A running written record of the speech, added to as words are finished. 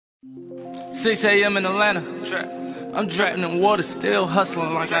6 a.m. in Atlanta. I'm dragging in water, still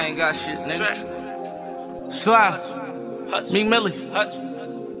hustling like I ain't got shit, nigga. Slide. Meek Millie.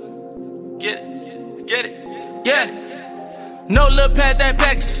 Get it. Yeah. No look past that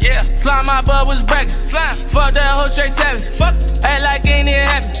package. Yeah. Slime my bud was bragging. Slime. Fuck that hoe straight savage. Fuck. Act like ain't even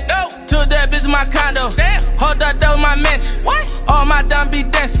happy. No. Took that bitch my condo. Damn. Hold that door my mansion. What? All my dumb be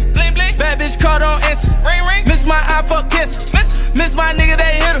dancing. Bling bling. Bad bitch caught on instant. Ring ring. Miss my eye, fuck kiss. Miss my nigga,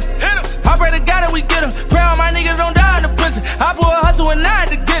 they hit him. I pray to God that we get him. Pray all my niggas don't die in the prison. I for a hustle and I had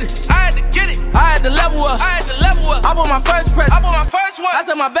to get it. I had to level up. I bought my first present. I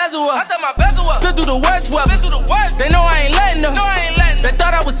said my bezel up. Stood through the worst weather. They know I ain't letting them. They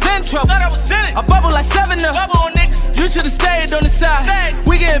thought I was in trouble. I bubble like 7 of them. You should've stayed on the side.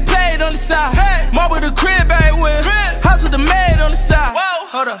 We getting paid on the side. Marble the crib everywhere. House with the maid on the side.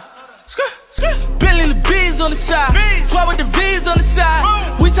 Hold up. Billy the B's on the side. 12 with the V's on the side.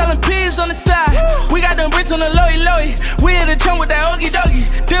 We sellin' peas on the side. We got them bricks on the Lowie. We in the trunk with that okie dokie.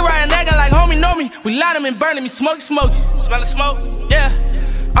 Dick riding acting like homie know me. We light him and burning me, smoky. Smell the smoke? Yeah.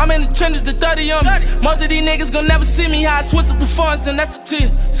 I'm in the trenches, the 30 on me. Most of these niggas gon' never see me how I switch up the funds, and that's a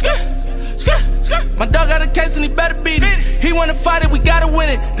tear. My dog got a case and he better beat it. He wanna fight it, we gotta win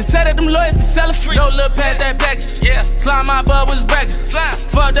it. They say that them lawyers be sellin' free. No look past that package. Yeah. Slime my bud was bragging.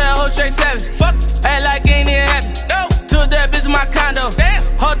 Fuck that hoe straight savage. Fuck. Act like ain't even happy. No. Took that bitch my condo. Damn.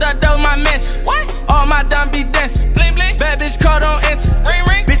 Hold that door my mansion. What? All my dumb be dancing. Bling bling. Bad bitch caught on instant. Ring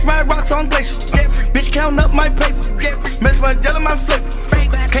ring. Bitch my rocks on glacier. Bitch counting up my paper. Mess my gel in my flavor.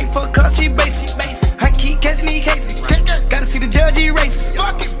 Can't fuck cause she basic. I keep catching these cases. Gotta see the judge, he racist.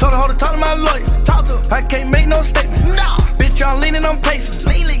 Told her, hold her, talk to my lawyer. I can't make no statement. Bitch, I'm leaning, I'm pacing.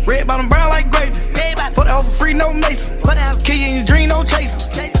 Red bottom brown like gravy. For the hoe for free, no mason. Key in your dream, no chasers.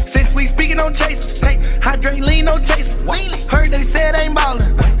 Since we speaking, no chasers. Hydrate, lean, no chasers. Heard they said ain't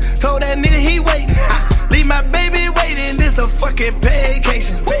ballin'. Told that nigga he waiting. Leave my baby waiting. This a fucking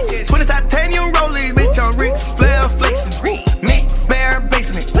vacation. 20 titanium rollies, bitch, I'm Rick Flair flexing. Meek, bare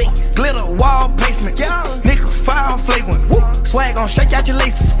basement. Glitter wall basement. Nickel file flagrant. Swag gon' shake out your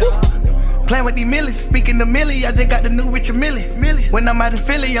laces. Playing with these millies, speaking to Millie, I just got the new Richard Millie. When I'm out in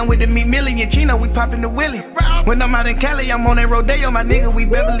Philly, I'm with the Meek Millie and Chino, we poppin' the Willie. When I'm out in Cali, I'm on that Rodeo, my nigga, we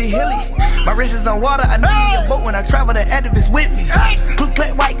Beverly Hilly. My wrist is on water, I need a boat when I travel, the activists with me. Blue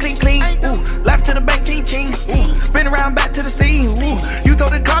clay, white, clean, ooh. Life to the bank, ching, ching, ooh. Spin around back to the scene, ooh. You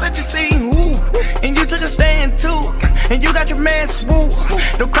told the car that you seen, ooh. And you took a stand too, and you got your man swoop.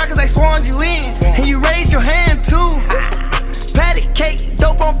 The crackers, they swarmed you in, and you raised your hand too. Patty cake,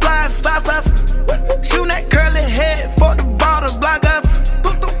 dope on flies, sauce. Shootin' that curly head, fuck the ball, the blockers.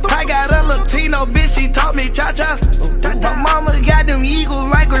 I got a Latino bitch, she taught me cha-cha. My mama got them eagles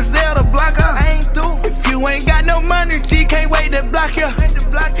like Griselda blocker. I ain't through. If you ain't got no money, she can't wait to block ya.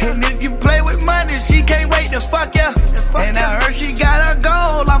 And if you play with money, she can't wait to fuck ya. And I heard she got a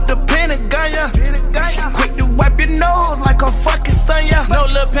goal off the Pentagon, yeah. She quick to wipe your nose like a fucking son, yeah. No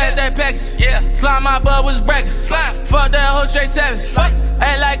look past that package. Yeah. Slime my bud was bragging. Fuck that hoe straight savage.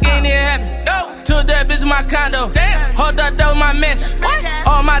 Act like ain't even happy. No. Took that bitch my condo. Damn. Hold that door my mansion. What?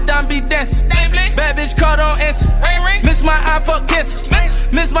 All my dumb be dancing. Bad bitch caught on instant. Miss my eye, fuck kiss.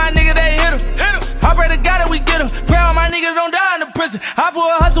 Miss my nigga, they hit him. I pray to God that we get him. Pray all my niggas don't die in the prison. I for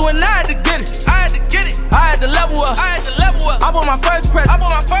a hustle and I had to get it. I had to level up. I bought my first present.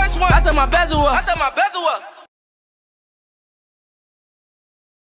 I said my bezel up.